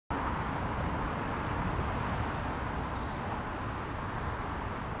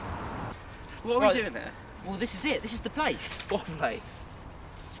What are we doing there? Well, this is it. This is the place. What place?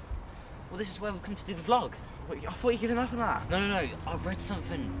 Well, this is where we've come to do the vlog. What, I thought you were giving up on that. No. I've read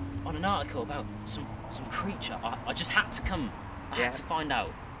something on an article about some creature. I just had to come. I had to find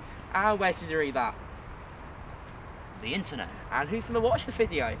out. Where did you read that? The internet. And who's going to watch the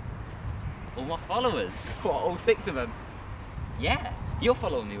video? All my followers. What, all 6 of them? Yeah. You're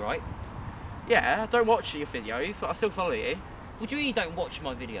following me, right? Yeah, I don't watch your videos, but I still follow you. What do you mean you don't watch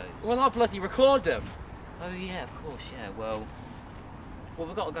my videos? Well, I bloody record them. Oh yeah, of course, yeah. Well,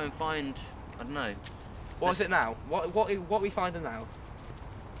 we've got to go and find, I don't know. What is it now? What are we finding now?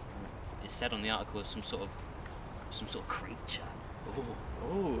 It said on the article some sort of creature.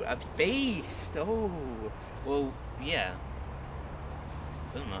 Oh, a beast. Oh. Well, yeah.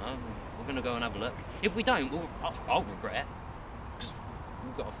 I don't know. We're gonna go and have a look. If we don't, I'll regret it. Because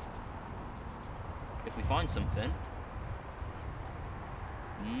we've got. If we find something.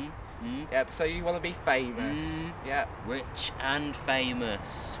 Yep, so you want to be famous. Yep. Rich and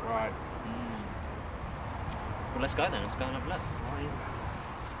famous. Right. Well, let's go then. Let's go and have a look.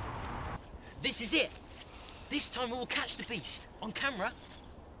 This is it. This time we will catch the beast on camera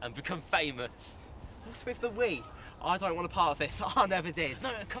and become famous. What's with the we? I don't want a part of this. I never did.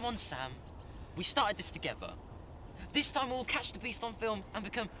 No, come on, Sam. We started this together. This time we will catch the beast on film and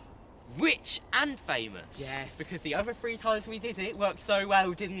become rich and famous. Yeah, because the other 3 times we did it worked so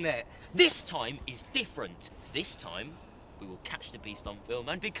well, didn't it? This time is different. This time we will catch the beast on film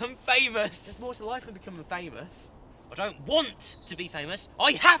and become famous. There's more to life than becoming famous. I don't want to be famous.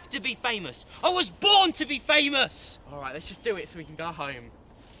 I have to be famous. I was born to be famous. Alright, let's just do it so we can go home.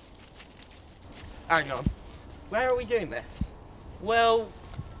 Hang on. Where are we doing this? Well,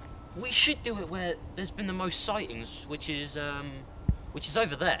 we should do it where there's been the most sightings, which is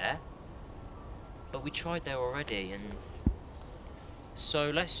over there. But we tried there already, and so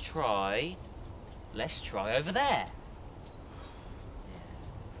let's try over there.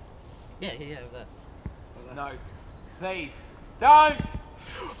 Yeah, over there. No, please, don't!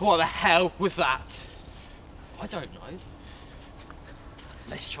 What the hell was that? I don't know.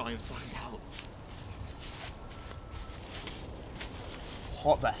 Let's try and find out.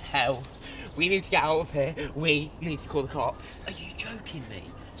 What the hell? We need to get out of here. We need to call the cops. Are you joking me?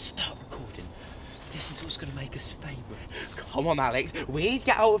 Start recording. This is what's going to make us famous. Come on, Alex. We need to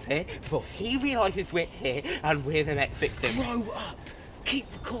get out of here before he realises we're here and we're the next victim. Grow up. Keep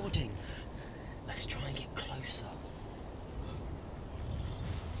recording. Let's try and get closer.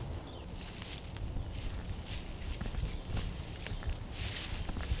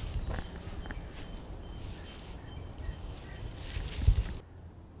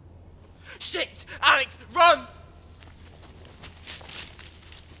 Shit! Alex, run!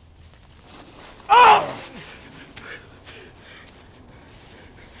 Oh!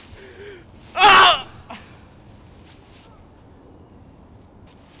 Ah!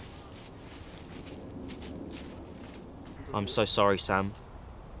 I'm so sorry, Sam.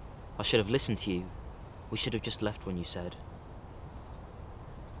 I should have listened to you. We should have just left when you said.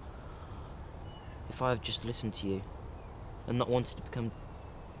 If I had just listened to you and not wanted to become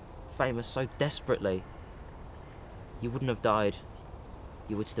famous so desperately, you wouldn't have died.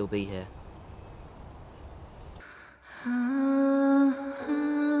 You would still be here.